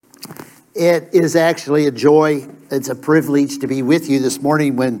It is actually a joy. It's a privilege to be with you this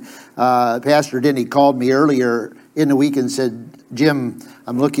morning. When Pastor Denny called me earlier in the week and said, Jim,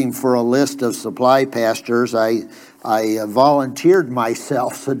 I'm looking for a list of supply pastors. I volunteered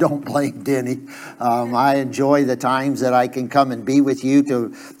myself, so don't blame Denny. I enjoy the times that I can come and be with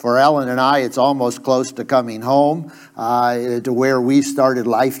you. For Ellen and I, it's almost close to coming home to where we started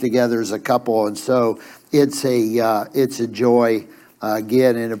life together as a couple. And so it's a joy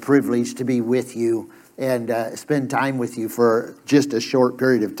again, and a privilege to be with you and spend time with you for just a short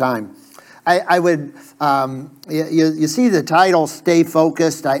period of time. I would, you see the title, Stay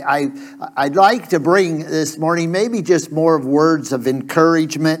Focused. I'd like to bring this morning maybe just more of words of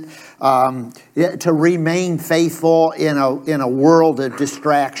encouragement to remain faithful in a world of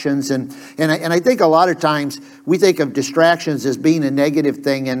distractions. And I think a lot of times we think of distractions as being a negative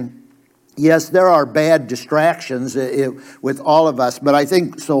thing, and yes, there are bad distractions with all of us, but I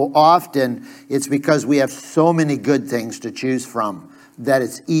think so often it's because we have so many good things to choose from that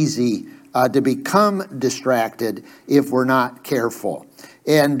it's easy to become distracted if we're not careful.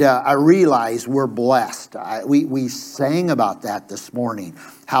 And I realize we're blessed. We sang about that this morning,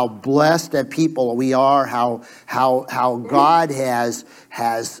 how blessed that people we are, how God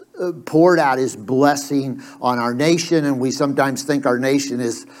has poured out His blessing on our nation. And we sometimes think our nation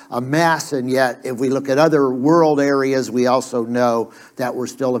is a mess, and yet if we look at other world areas, we also know that we're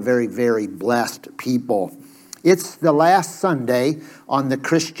still a very, very blessed people. It's the last Sunday on the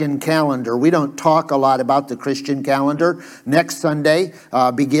Christian calendar. We don't talk a lot about the Christian calendar. Next Sunday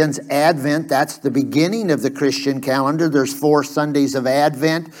begins Advent. That's the beginning of the Christian calendar. There's 4 Sundays of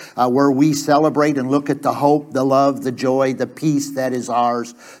Advent where we celebrate and look at the hope, the love, the joy, the peace that is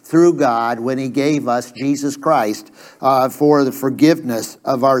ours through God when He gave us Jesus Christ for the forgiveness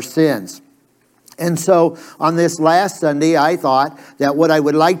of our sins. And so on this last Sunday, I thought that what I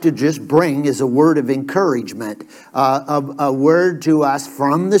would like to just bring is a word of encouragement, a word to us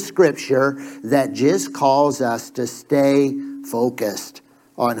from the Scripture that just calls us to stay focused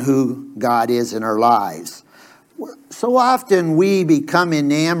on who God is in our lives. So often we become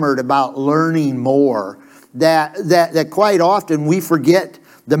enamored about learning more that quite often we forget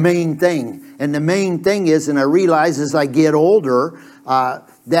the main thing. And the main thing is, and I realize as I get older,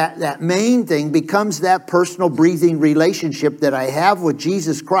 that main thing becomes that personal breathing relationship that I have with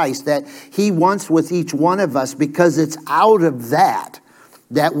Jesus Christ, that He wants with each one of us, because it's out of that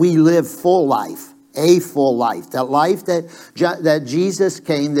we live full life, a full life. That life that Jesus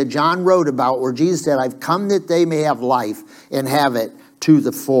came, that John wrote about, where Jesus said, I've come that they may have life and have it to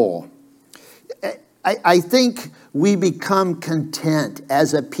the full. I think we become content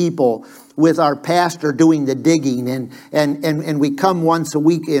as a people with our pastor doing the digging, and we come once a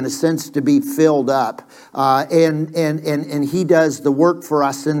week in a sense to be filled up, and he does the work for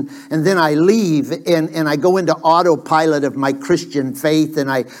us, and then I leave and I go into autopilot of my Christian faith,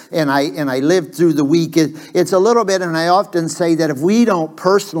 and I live through the week. It's a little bit, and I often say that if we don't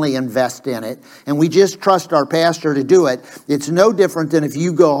personally invest in it and we just trust our pastor to do it, it's no different than if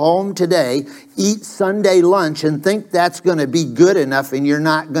you go home today, eat Sunday lunch, and think that's going to be good enough, and you're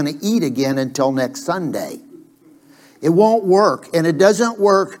not going to eat again until next Sunday. It won't work. And it doesn't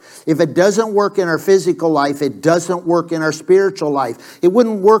work. If it doesn't work in our physical life, it doesn't work in our spiritual life. It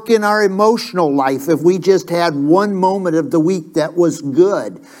wouldn't work in our emotional life if we just had one moment of the week that was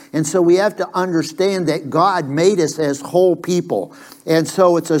good. And so we have to understand that God made us as whole people. And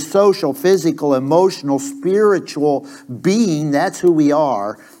so it's a social, physical, emotional, spiritual being. That's who we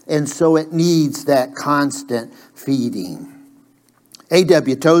are. And so it needs that constant feeding.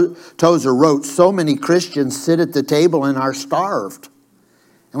 A.W. Tozer wrote, so many Christians sit at the table and are starved.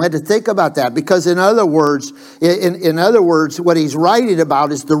 And we had to think about that, because in other words, what he's writing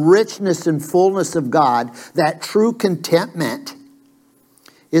about is the richness and fullness of God. That true contentment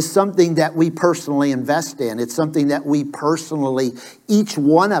is something that we personally invest in. It's something that we personally, each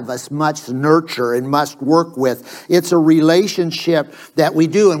one of us, must nurture and must work with. It's a relationship that we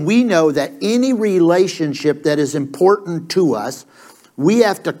do. And we know that any relationship that is important to us, we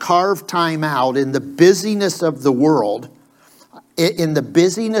have to carve time out in the busyness of the world, in the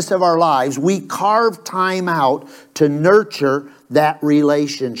busyness of our lives. We carve time out to nurture that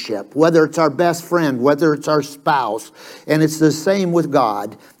relationship, whether it's our best friend, whether it's our spouse. And it's the same with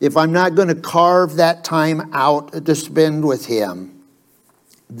God. If I'm not going to carve that time out to spend with Him,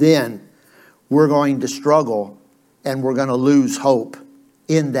 then we're going to struggle and we're going to lose hope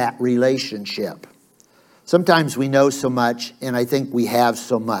in that relationship. Sometimes we know so much, and I think we have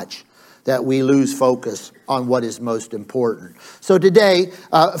so much, that we lose focus on what is most important. So today,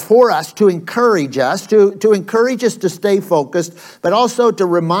 for us, to encourage us, to encourage us to stay focused, but also to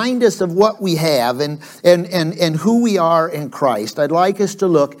remind us of what we have and who we are in Christ, I'd like us to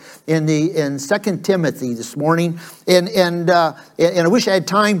look in 2 Timothy this morning. And I wish I had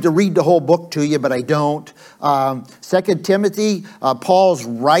time to read the whole book to you, but I don't. 2 Timothy, Paul's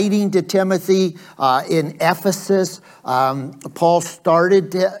writing to Timothy in Ephesus. Paul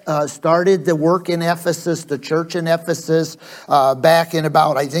started the work in Ephesus, the church in Ephesus, back in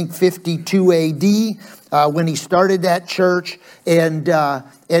about, I think, 52 AD when he started that church. And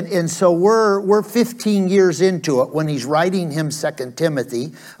so we're 15 years into it when he's writing him 2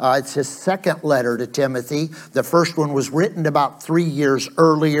 Timothy. It's his second letter to Timothy. The first one was written about 3 years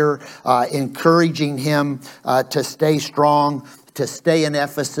earlier, encouraging him to stay strong, to stay in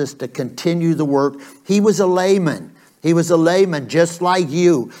Ephesus, to continue the work. He was a layman. He was a layman just like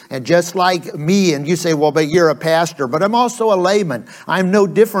you and just like me. And you say, well, but you're a pastor. But I'm also a layman. I'm no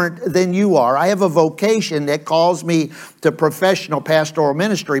different than you are. I have a vocation that calls me to professional pastoral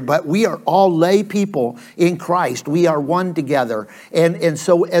ministry. But we are all lay people in Christ. We are one together. And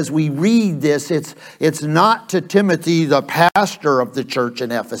so as we read this, it's not to Timothy, the pastor of the church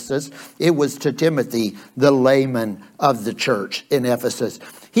in Ephesus. It was to Timothy, the layman of the church in Ephesus.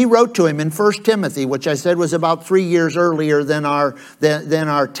 He wrote to him in 1 Timothy, which I said was about 3 years earlier than our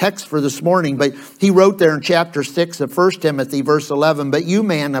text for this morning. But he wrote there in chapter 6 of 1 Timothy, verse 11, "But you,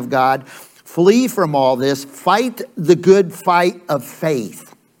 man of God, flee from all this, fight the good fight of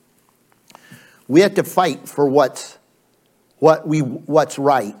faith." We have to fight for what's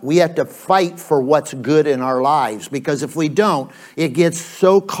right. We have to fight for what's good in our lives, because if we don't, it gets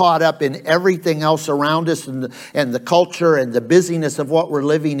so caught up in everything else around us and the culture and the busyness of what we're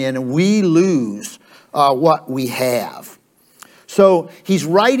living in, and we lose what we have. So he's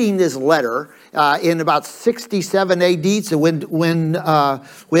writing this letter in about 67 AD. So when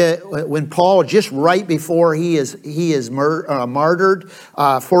Paul, just right before he is martyred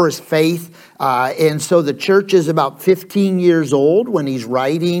for his faith, and so the church is about 15 years old when he's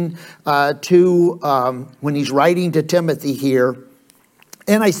writing to Timothy here.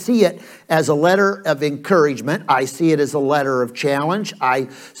 And I see it as a letter of encouragement. I see it as a letter of challenge. I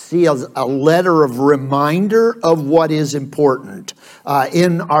see it as a letter of reminder of what is important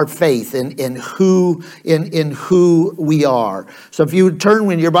in our faith and in who we are. So if you would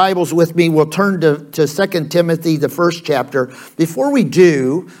turn in your Bibles with me, we'll turn to 2 Timothy, the first chapter. Before we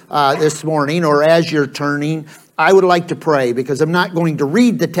do this morning, or as you're turning, I would like to pray, because I'm not going to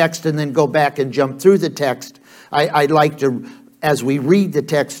read the text and then go back and jump through the text. I'd like to, as we read the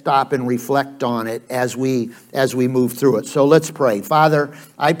text, stop and reflect on it as we move through it. So let's pray. Father,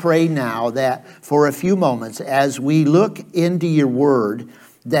 I pray now that for a few moments, as we look into your word,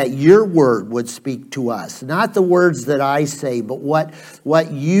 that your word would speak to us. Not the words that I say, but what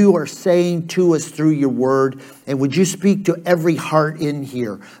you are saying to us through your word. And would you speak to every heart in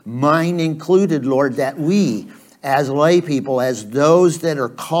here, mine included, Lord, that we, as lay people, as those that are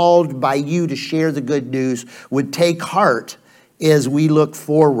called by you to share the good news, would take heart as we look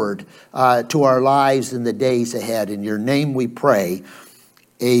forward to our lives in the days ahead. In your name we pray,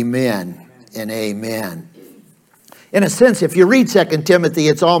 amen and amen. In a sense, if you read 2 Timothy,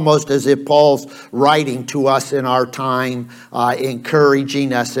 it's almost as if Paul's writing to us in our time,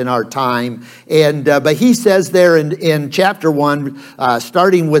 encouraging us in our time. But he says there in chapter 1,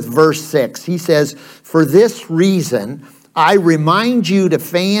 starting with verse 6, he says, "For this reason I remind you to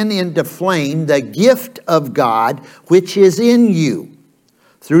fan into flame the gift of God which is in you,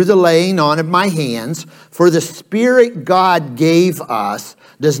 through the laying on of my hands. For the Spirit God gave us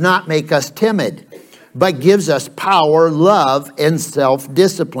does not make us timid, but gives us power, love, and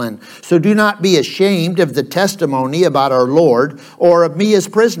self-discipline. So do not be ashamed of the testimony about our Lord or of me as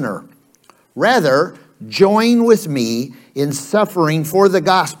prisoner. Rather, join with me in suffering for the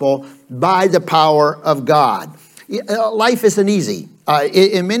gospel by the power of God." Life isn't easy.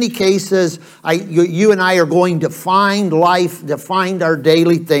 In many cases, you and I are going to find life, to find our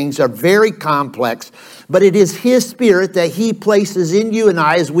daily things are very complex. But it is His Spirit that He places in you and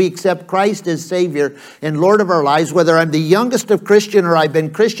I as we accept Christ as Savior and Lord of our lives. Whether I'm the youngest of Christian or I've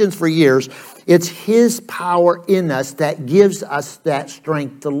been Christians for years, it's His power in us that gives us that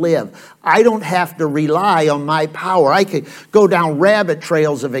strength to live. I don't have to rely on my power. I could go down rabbit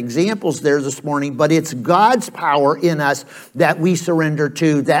trails of examples there this morning, but it's God's power in us that we surrender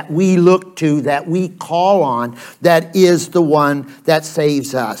to, that we look to, that we call on, that is the one that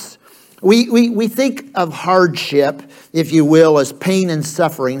saves us. We think of hardship, if you will, as pain and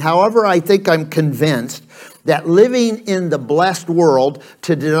suffering. However, I think I'm convinced that living in the blessed world,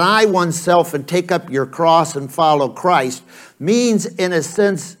 to deny oneself and take up your cross and follow Christ, means, in a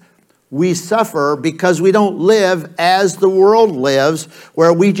sense, we suffer because we don't live as the world lives,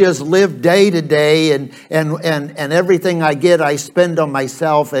 where we just live day to day, and everything I get I spend on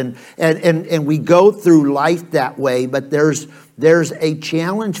myself, and we go through life that way. But there's a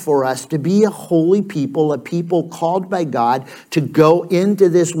challenge for us to be a holy people, a people called by God to go into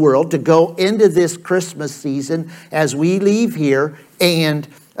this world, to go into this Christmas season as we leave here, and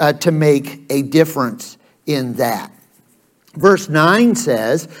to make a difference in that. Verse 9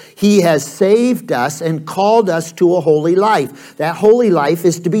 says, He has saved us and called us to a holy life. That holy life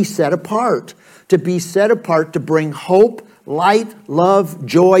is to be set apart to bring hope, light, love,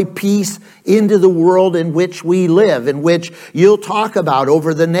 joy, peace into the world in which we live, in which you'll talk about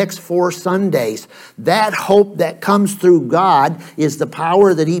over the next 4 Sundays. That hope that comes through God is the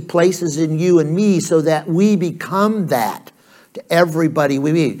power that He places in you and me so that we become that to everybody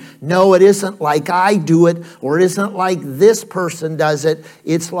we meet. No, it isn't like I do it, or it isn't like this person does it.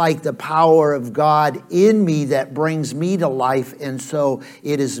 It's like the power of God in me that brings me to life, and so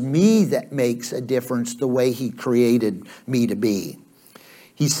it is me that makes a difference the way He created me to be.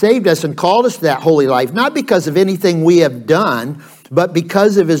 He saved us and called us to that holy life, not because of anything we have done, but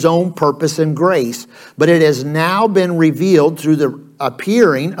because of His own purpose and grace. But it has now been revealed through the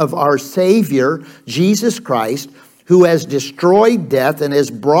appearing of our Savior, Jesus Christ, who has destroyed death and has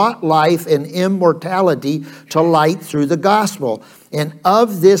brought life and immortality to light through the gospel. And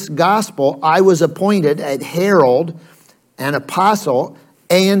of this gospel I was appointed a herald, an apostle,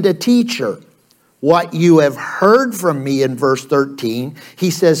 and a teacher. What you have heard from me in verse 13,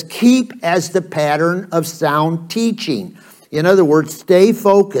 he says, keep as the pattern of sound teaching. In other words, stay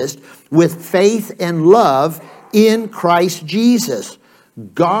focused with faith and love in Christ Jesus.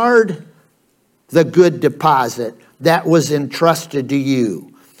 Guard the good deposit that was entrusted to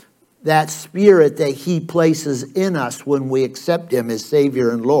you. That spirit that He places in us when we accept Him as Savior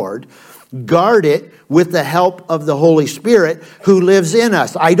and Lord. Guard it with the help of the Holy Spirit who lives in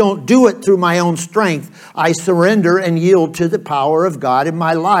us. I don't do it through my own strength. I surrender and yield to the power of God in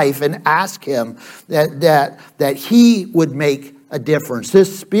my life and ask Him that He would make a difference.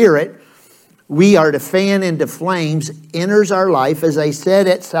 This Spirit we are to fan into flames enters our life, as I said,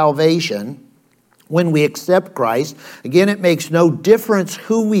 at salvation. When we accept Christ, again, it makes no difference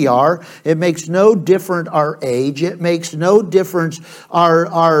who we are. It makes no difference our age. It makes no difference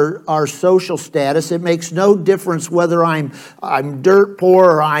our social status. It makes no difference whether I'm dirt poor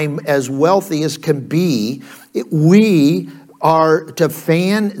or I'm as wealthy as can be. We are to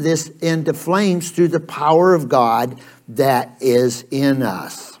fan this into flames through the power of God that is in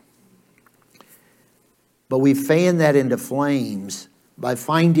us. But we fan that into flames by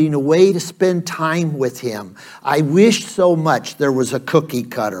finding a way to spend time with Him. I wish so much there was a cookie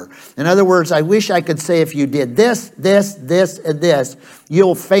cutter. In other words, I wish I could say if you did this, this, this, and this,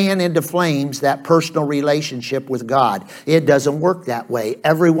 you'll fan into flames that personal relationship with God. It doesn't work that way.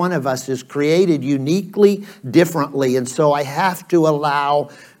 Every one of us is created uniquely, differently, and so I have to allow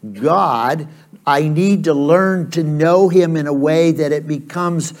God. I need to learn to know Him in a way that it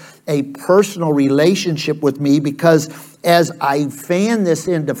becomes a personal relationship with me, because as I fan this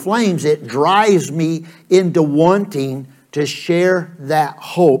into flames, it drives me into wanting to share that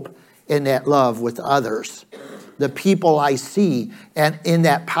hope and that love with others. The people I see, and in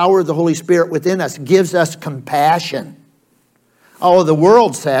that power of the Holy Spirit within us, gives us compassion. Oh, the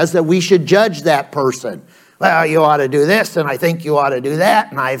world says that we should judge that person. Well, you ought to do this, and I think you ought to do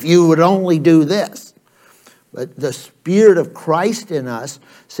that, and if you would only do this. But the Spirit of Christ in us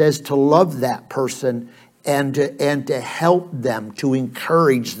says to love that person and to help them, to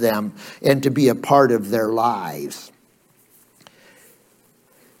encourage them, and to be a part of their lives.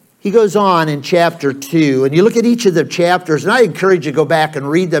 He goes on in chapter 2, and you look at each of the chapters, and I encourage you to go back and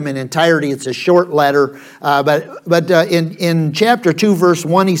read them in entirety. It's a short letter, but in chapter 2, verse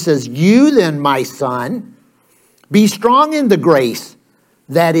 1, he says, "You then, my son, be strong in the grace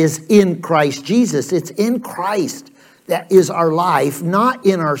that is in Christ Jesus." It's in Christ. That is our life, not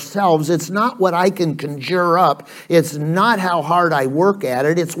in ourselves. It's not what I can conjure up. It's not how hard I work at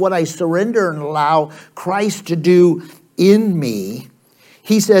it. It's what I surrender and allow Christ to do in me.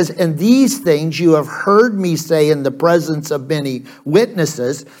 He says, "And these things you have heard me say in the presence of many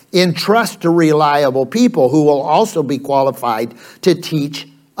witnesses, entrust to reliable people who will also be qualified to teach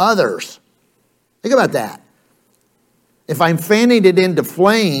others." Think about that. If I'm fanning it into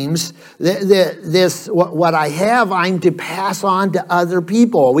flames, what I have, I'm to pass on to other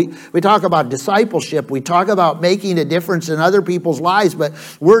people. We talk about discipleship. We talk about making a difference in other people's lives, but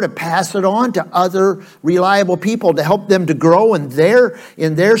we're to pass it on to other reliable people to help them to grow in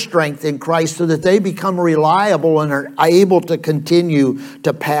their strength in Christ so that they become reliable and are able to continue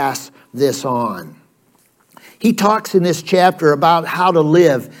to pass this on. He talks in this chapter about how to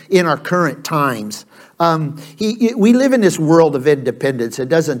live in our current times. We live in this world of independence. It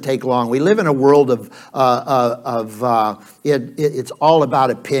doesn't take long. We live in a world it's all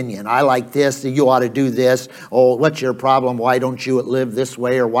about opinion. I like this. You ought to do this. Oh, what's your problem? Why don't you live this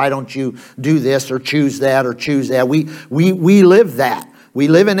way? Or why don't you do this or choose that or choose that? We live that. We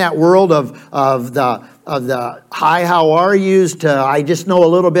live in that world of the hi, how are yous to I just know a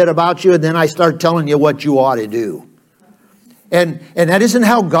little bit about you and then I start telling you what you ought to do. And that isn't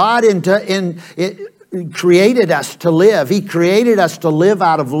how God created us to live. He created us to live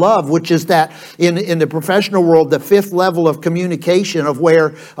out of love, which is that in the professional world, the fifth level of communication of where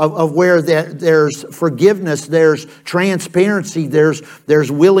there's forgiveness, there's transparency, there's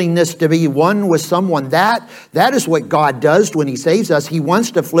willingness to be one with someone. That is what God does when He saves us. He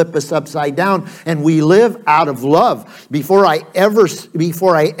wants to flip us upside down, and we live out of love. Before I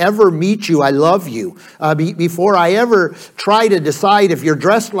ever meet you, I love you. Before I ever try to decide if you're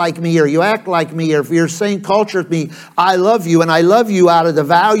dressed like me or you act like me or if you're same culture with me, I love you, and I love you out of the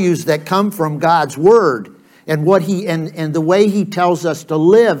values that come from God's Word and what He and the way He tells us to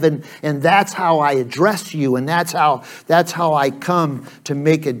live, and that's how I address you, and that's how I come to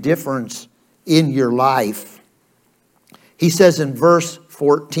make a difference in your life. He says in verse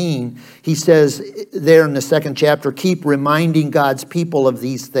 14, he says there in the second chapter, keep reminding God's people of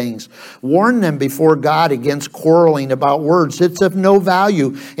these things. Warn them before God against quarreling about words. It's of no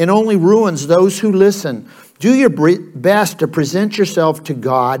value and only ruins those who listen. Do your best to present yourself to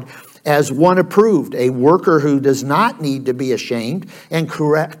God as one approved, a worker who does not need to be ashamed and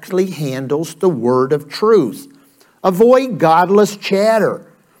correctly handles the word of truth. Avoid godless chatter,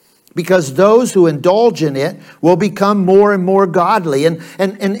 because those who indulge in it will become more and more godly. And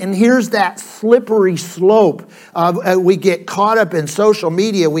here's that slippery slope. We get caught up in social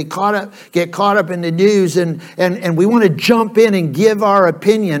media. We get caught up in the news, and we want to jump in and give our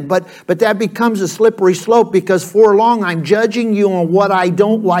opinion. But that becomes a slippery slope, because for long I'm judging you on what I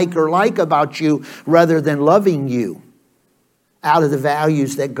don't like or like about you rather than loving you out of the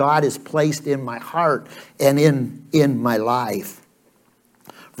values that God has placed in my heart and in my life.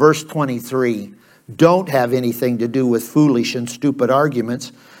 Verse 23, don't have anything to do with foolish and stupid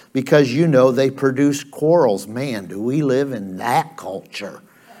arguments, because you know they produce quarrels. Man, do we live in that culture.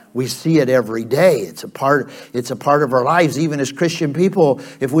 We see it every day. It's a part of our lives. Even as Christian people,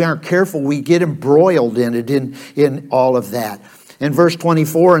 if we aren't careful, we get embroiled in it, in all of that. In verse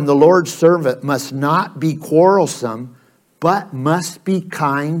 24, and the Lord's servant must not be quarrelsome, but must be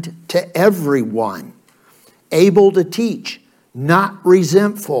kind to everyone, able to teach, not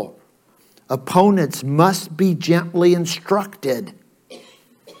resentful. Opponents must be gently instructed.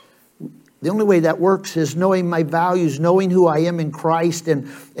 The only way that works is knowing my values, knowing who I am in Christ,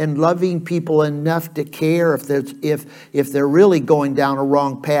 and loving people enough to care if they're really going down a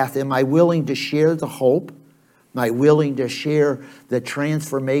wrong path. Am I willing to share the hope? Am I willing to share the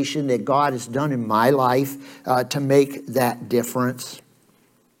transformation that God has done in my life to make that difference?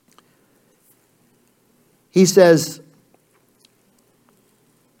 He says,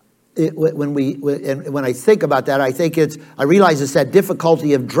 when I think about that, I realize it's that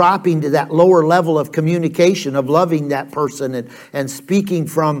difficulty of dropping to that lower level of communication, of loving that person and speaking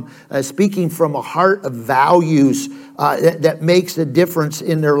from a heart of values that makes a difference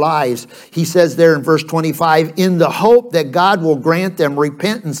in their lives. He says there in verse 25, in the hope that God will grant them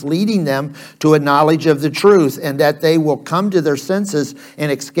repentance, leading them to a knowledge of the truth, and that they will come to their senses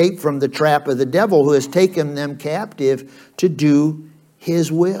and escape from the trap of the devil, who has taken them captive to do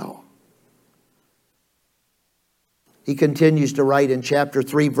his will. He continues to write in chapter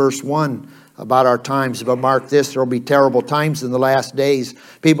 3, verse 1 about our times. But mark this, there will be terrible times in the last days.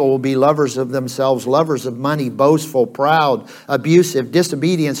 People will be lovers of themselves, lovers of money, boastful, proud, abusive,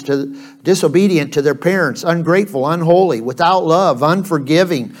 disobedient to their parents, ungrateful, unholy, without love,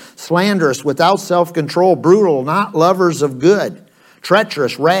 unforgiving, slanderous, without self-control, brutal, not lovers of good,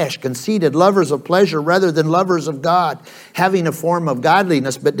 treacherous, rash, conceited, lovers of pleasure rather than lovers of God, having a form of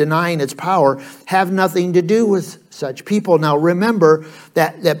godliness but denying its power, have nothing to do with such people. Now remember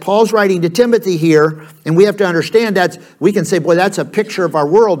that Paul's writing to Timothy here, and we have to understand we can say, boy, that's a picture of our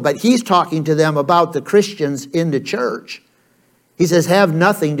world, but he's talking to them about the Christians in the church. He says, have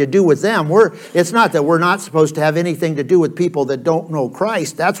nothing to do with them. It's not that we're not supposed to have anything to do with people that don't know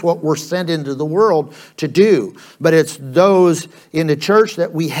Christ. That's what we're sent into the world to do. But it's those in the church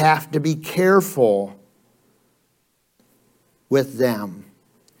that we have to be careful with them.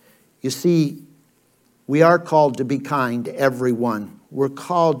 You see, we are called to be kind to everyone. We're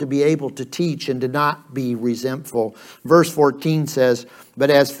called to be able to teach and to not be resentful. Verse 14 says, but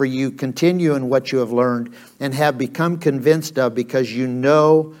as for you, continue in what you have learned and have become convinced of, because you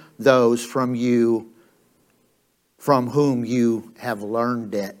know those from whom you have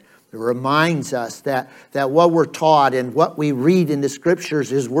learned it. It reminds us that what we're taught and what we read in the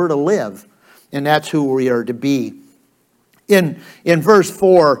Scriptures is we're to live. And that's who we are to be. In verse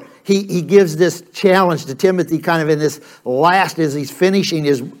 4, he gives this challenge to Timothy kind of in this last, as he's finishing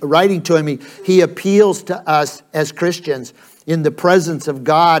his writing to him, he appeals to us as Christians in the presence of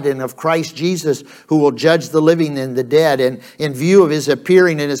God and of Christ Jesus, who will judge the living and the dead. And in view of his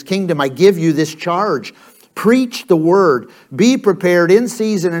appearing in his kingdom, I give you this charge. Preach the word. Be prepared in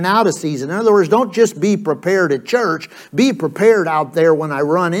season and out of season. In other words, don't just be prepared at church. Be prepared out there when I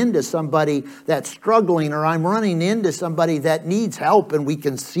run into somebody that's struggling, or I'm running into somebody that needs help, and we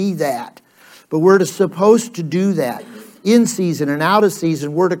can see that. But we're supposed to do that. In season and out of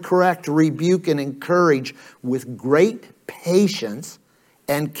season, we're to correct, rebuke, and encourage with great patience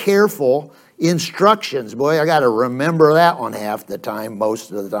and careful instructions. Boy, I got to remember that one half the time,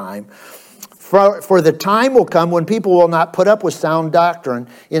 most of the time. For the time will come when people will not put up with sound doctrine.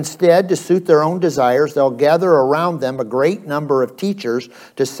 Instead, to suit their own desires, they'll gather around them a great number of teachers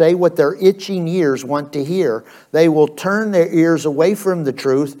to say what their itching ears want to hear. They will turn their ears away from the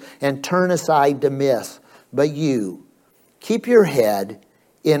truth and turn aside to myths. But you, keep your head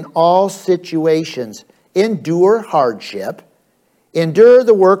in all situations. Endure hardship. Endure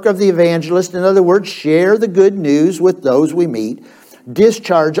the work of the evangelist. In other words, share the good news with those we meet.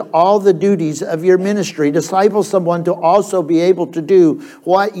 Discharge all the duties of your ministry. Disciple someone to also be able to do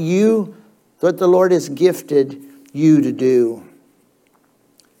what the Lord has gifted you to do.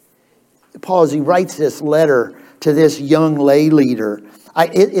 Paul, as he writes this letter to this young lay leader,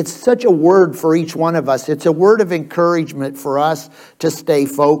 it's such a word for each one of us. It's a word of encouragement for us to stay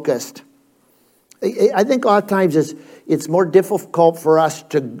focused. I think a lot of times it's more difficult for us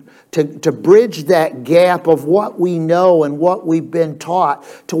to bridge that gap of what we know and what we've been taught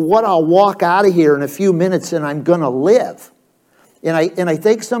to what I'll walk out of here in a few minutes and I'm going to live. And I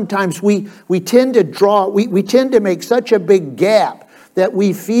think sometimes we tend to make such a big gap that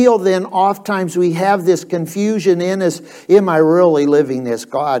we feel then oftentimes we have this confusion in us. Am I really living this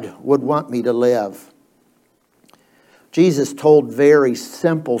God would want me to live? Jesus told very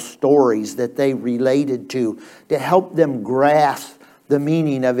simple stories that they related to help them grasp the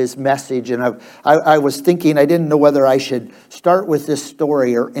meaning of his message. And I was thinking, I didn't know whether I should start with this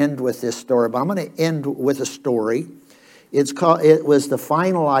story or end with this story, but I'm going to end with a story. It was The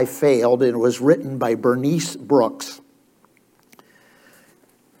Final I Failed, and it was written by Bernice Brooks.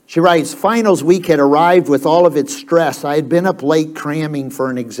 She writes, finals week had arrived with all of its stress. I had been up late cramming for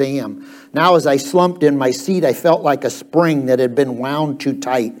an exam. Now as I slumped in my seat, I felt like a spring that had been wound too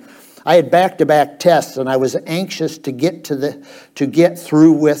tight. I had back-to-back tests, and I was anxious to get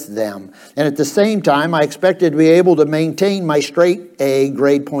through with them. And at the same time, I expected to be able to maintain my straight A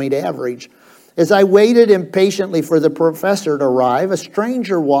grade point average. As I waited impatiently for the professor to arrive, a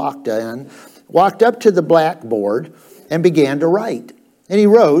stranger walked up to the blackboard and began to write. And he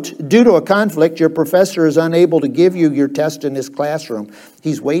wrote, due to a conflict, your professor is unable to give you your test in his classroom.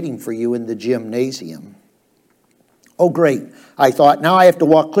 He's waiting for you in the gymnasium. Oh, great, I thought. Now I have to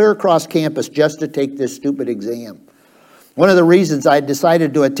walk clear across campus just to take this stupid exam. One of the reasons I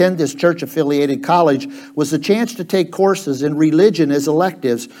decided to attend this church-affiliated college was the chance to take courses in religion as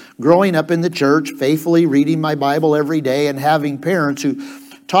electives. Growing up in the church, faithfully reading my Bible every day, and having parents who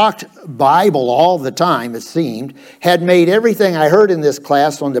talked Bible all the time, it seemed, had made everything I heard in this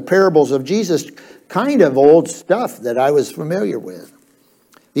class on the parables of Jesus kind of old stuff that I was familiar with.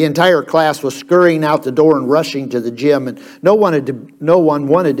 The entire class was scurrying out the door and rushing to the gym, and no one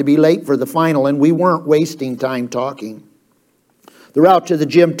wanted to be late for the final, and we weren't wasting time talking. The route to the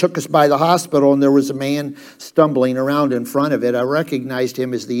gym took us by the hospital, and there was a man stumbling around in front of it. I recognized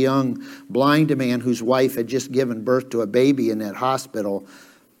him as the young blind man whose wife had just given birth to a baby in that hospital.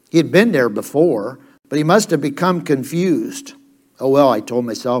 He had been there before, but he must have become confused. Oh, well, I told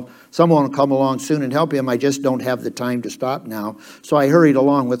myself, someone will come along soon and help him. I just don't have the time to stop now. So I hurried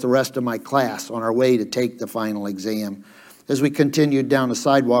along with the rest of my class on our way to take the final exam. As we continued down the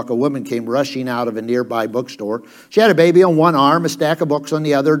sidewalk, a woman came rushing out of a nearby bookstore. She had a baby on one arm, a stack of books on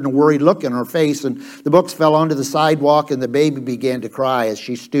the other, and a worried look in her face. And the books fell onto the sidewalk, and the baby began to cry as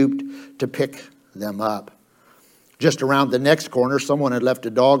she stooped to pick them up. Just around the next corner, someone had left a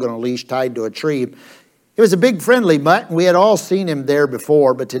dog on a leash tied to a tree. It was a big, friendly mutt, and we had all seen him there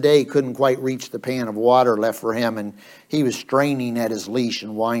before, but today he couldn't quite reach the pan of water left for him, and he was straining at his leash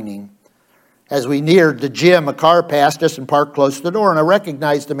and whining. As we neared the gym, a car passed us and parked close to the door, and I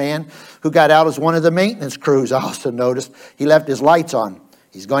recognized the man who got out as one of the maintenance crews. I also noticed he left his lights on.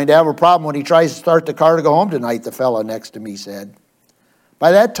 He's going to have a problem when he tries to start the car to go home tonight, the fellow next to me said.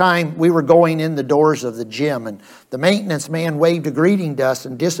 By that time, we were going in the doors of the gym, and the maintenance man waved a greeting to us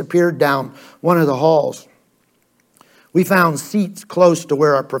and disappeared down one of the halls. We found seats close to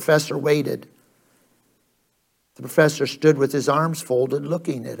where our professor waited. The professor stood with his arms folded,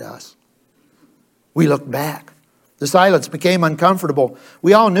 looking at us. We looked back. The silence became uncomfortable.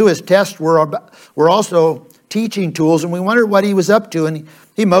 We all knew his tests were also teaching tools, and we wondered what he was up to. And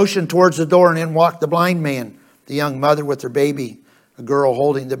he motioned towards the door, and in walked the blind man, the young mother with her baby, a girl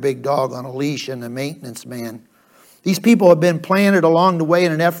holding the big dog on a leash, and the maintenance man. These people had been planted along the way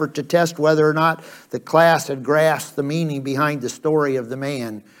in an effort to test whether or not the class had grasped the meaning behind the story of the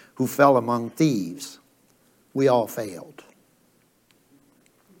man who fell among thieves. We all failed.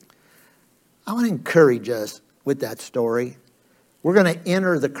 I want to encourage us with that story. We're going to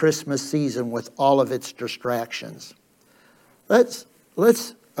enter the Christmas season with all of its distractions. Let's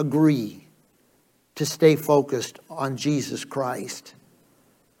agree to stay focused on Jesus Christ.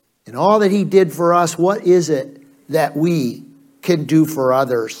 And all that he did for us, what is it that we can do for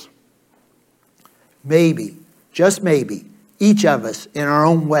others? Maybe, just maybe, each of us in our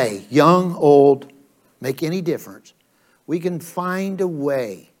own way, young, old, make any difference, we can find a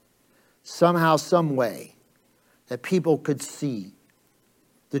way, somehow, some way, that people could see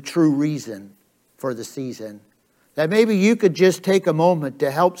the true reason for the season. That maybe you could just take a moment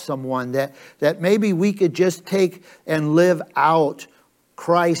to help someone, that maybe we could just take and live out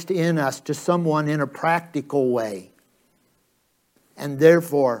Christ in us to someone in a practical way, and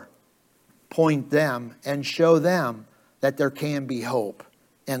therefore point them and show them that there can be hope,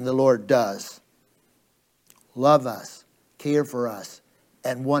 and the Lord does love us, care for us,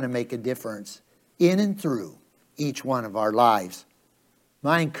 and want to make a difference in and through each one of our lives.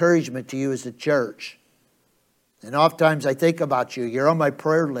 My encouragement to you as a church, and oftentimes I think about you, you're on my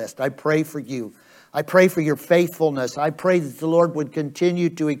prayer list. I pray for you. I pray for your faithfulness. I pray that the Lord would continue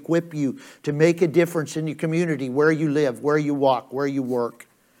to equip you to make a difference in your community, where you live, where you walk, where you work,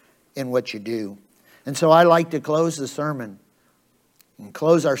 and what you do. And so I like to close the sermon and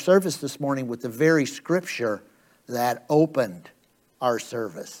close our service this morning with the very scripture that opened our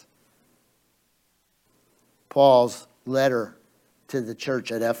service. Paul's letter to the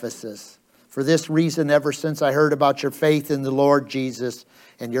church at Ephesus. For this reason, ever since I heard about your faith in the Lord Jesus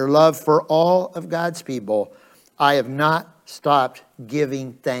and your love for all of God's people, I have not stopped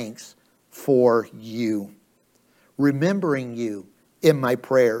giving thanks for you, remembering you in my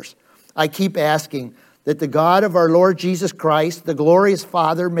prayers. I keep asking that the God of our Lord Jesus Christ, the glorious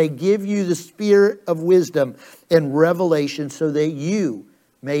Father, may give you the spirit of wisdom and revelation so that you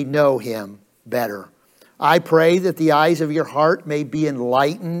may know him better. I pray that the eyes of your heart may be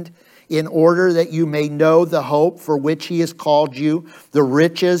enlightened, in order that you may know the hope for which he has called you, the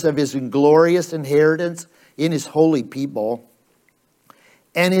riches of his glorious inheritance in his holy people,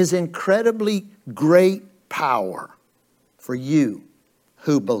 and his incredibly great power for you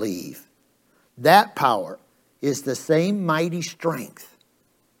who believe. That power is the same mighty strength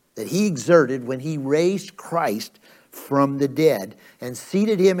that he exerted when he raised Christ from the dead and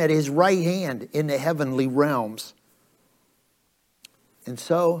seated him at his right hand in the heavenly realms. And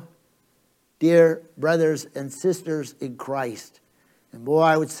so, dear brothers and sisters in Christ, and boy,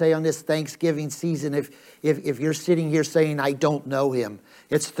 I would say on this Thanksgiving season, if you're sitting here saying, I don't know him,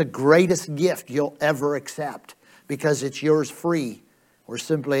 it's the greatest gift you'll ever accept, because it's yours free. Or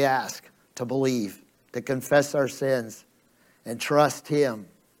simply ask to believe, to confess our sins, and trust him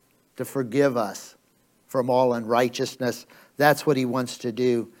to forgive us from all unrighteousness. That's what he wants to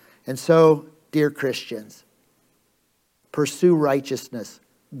do. And so, dear Christians, pursue righteousness,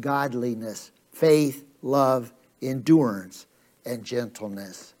 godliness, faith, love, endurance, and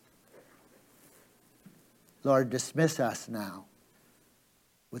gentleness. Lord, dismiss us now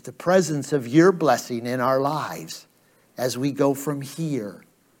with the presence of your blessing in our lives as we go from here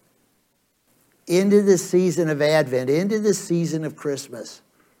into this season of Advent, into this season of Christmas,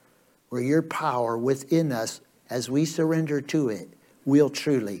 where your power within us, as we surrender to it, will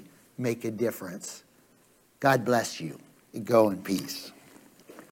truly make a difference. God bless you. and go in peace.